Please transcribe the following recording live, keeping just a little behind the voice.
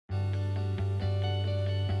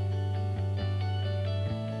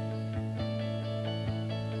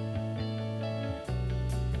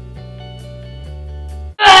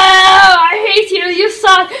you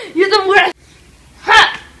suck. You're the worst.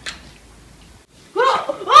 Ha!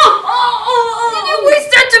 Did you waste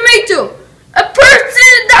that tomato?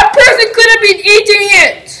 That person could have been eating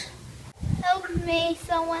it. Help me,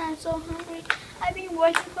 someone, I'm so hungry. I've been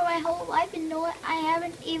working for my whole life and know what? I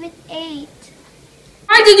haven't even ate.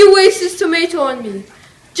 Why did you waste this tomato on me?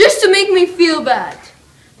 Just to make me feel bad.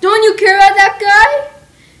 Don't you care about that guy?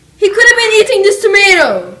 He could have been eating this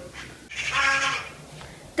tomato.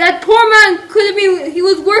 That poor man he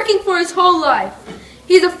was working for his whole life.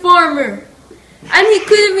 He's a farmer. And he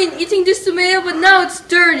could have been eating this tomato, but now it's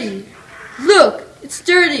dirty. Look, it's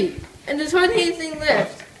dirty. And there's hardly anything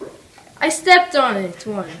left. I stepped on it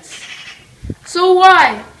once. So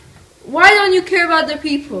why? Why don't you care about the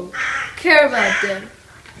people? Care about them.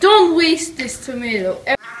 Don't waste this tomato.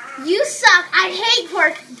 You suck. I hate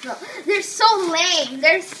poor people. They're so lame.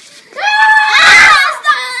 They're...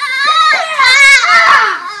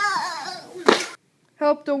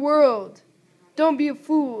 Help the world. Don't be a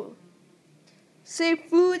fool. Save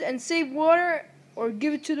food and save water, or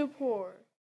give it to the poor.